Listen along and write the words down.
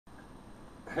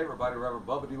Hey everybody, Reverend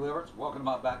Bubba Liverance. Welcome to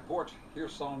my back porch.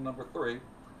 Here's song number 3. It's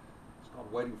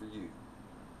called Waiting for You.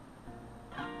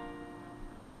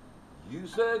 You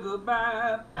say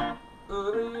goodbye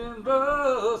early in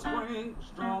the spring.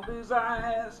 Strong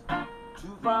desires to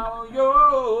follow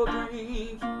your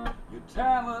dreams. Your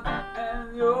talent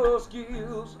and your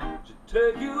skills should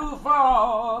take you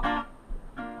far.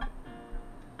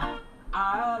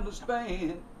 I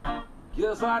understand.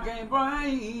 Guess I can't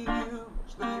blame you.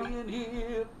 Staying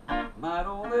here might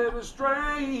only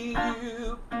restrain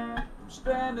you from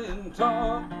standing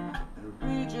tall and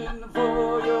reaching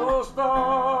for your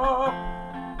star.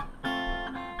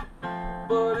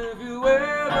 But if you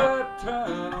ever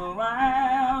turn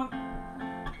around,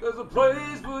 there's a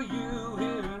place for you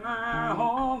here in our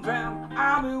hometown.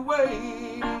 I'll be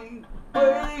waiting,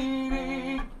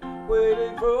 waiting,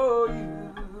 waiting for you.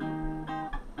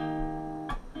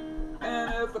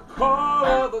 The call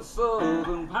of the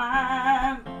southern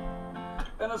pine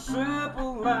and a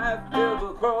simple life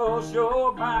ever cross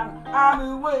your mind. I'll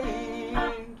be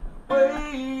waiting,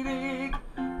 waiting,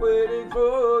 waiting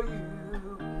for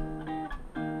you.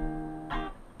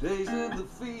 Days in the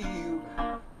field,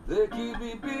 they keep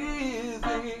me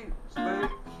busy.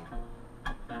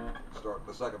 Start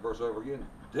the second verse over again.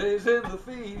 Days in the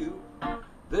field,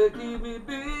 they keep me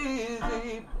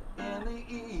busy. In the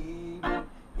evening,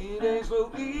 it ain't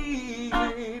so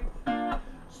easy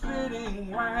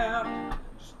sitting around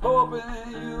just hoping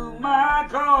you might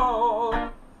call.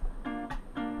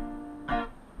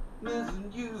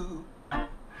 Missing you,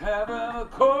 having a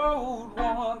cold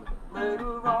one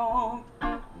later on.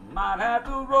 Might have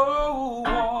to roll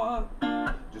one,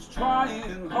 just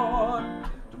trying hard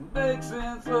to make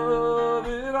sense of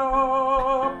it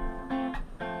all.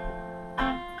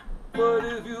 But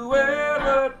if you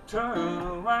ever turn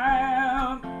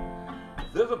around,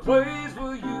 there's a place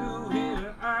for you here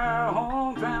in our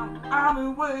hometown. I'll be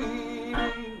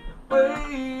waiting,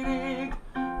 waiting,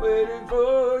 waiting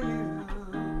for you.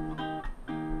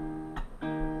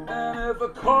 And if the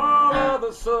call of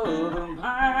the southern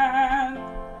pine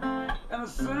and a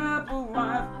simple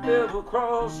life ever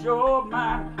cross your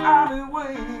mind, I'll be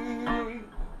waiting,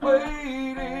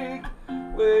 waiting,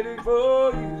 waiting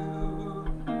for you.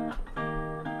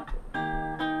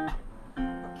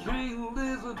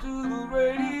 To the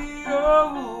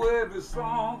radio, every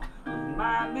song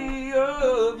remind me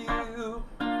of you.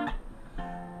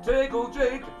 Take old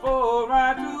Jake for a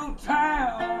ride to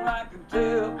town. I can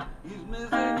tell he's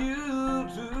missing you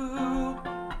too.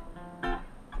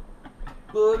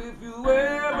 But if you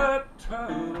ever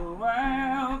turn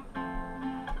around,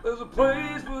 there's a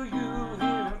place for you here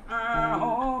in our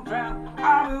hometown.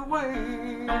 I'll be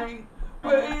waiting,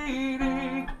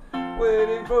 waiting,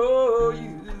 waiting for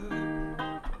you.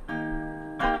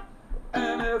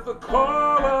 If the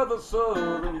call of the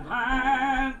southern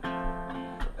pine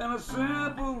and a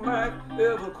simple life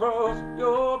ever cross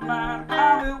your mind,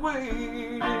 I'll be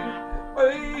waiting,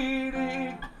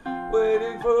 waiting,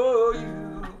 waiting for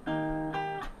you.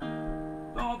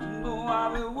 Don't you know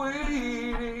I'll be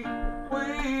waiting,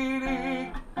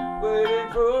 waiting, waiting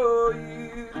for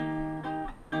you.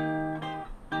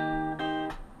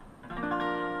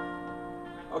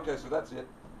 Okay, so that's it.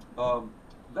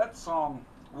 That song,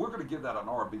 we're going to give that an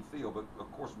R&B feel, but of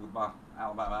course with my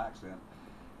Alabama accent,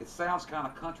 it sounds kind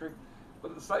of country,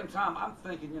 but at the same time, I'm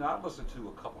thinking, I listened to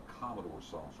a couple of Commodore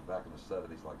songs from back in the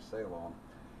 70s, like Sail On,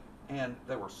 and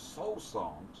they were soul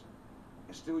songs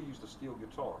and still used a steel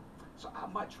guitar. So I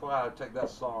might try to take that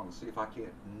song and see if I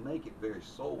can't make it very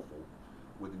soulful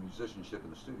with the musicianship in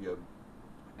the studio,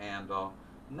 and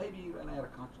maybe even add a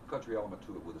country element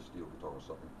to it with a steel guitar or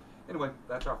something. Anyway,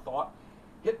 that's our thought.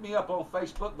 Hit me up on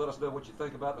Facebook. Let us know what you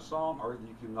think about the song, or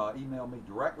you can email me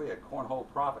directly at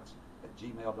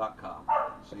cornholeprophets@gmail.com.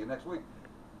 See you next week.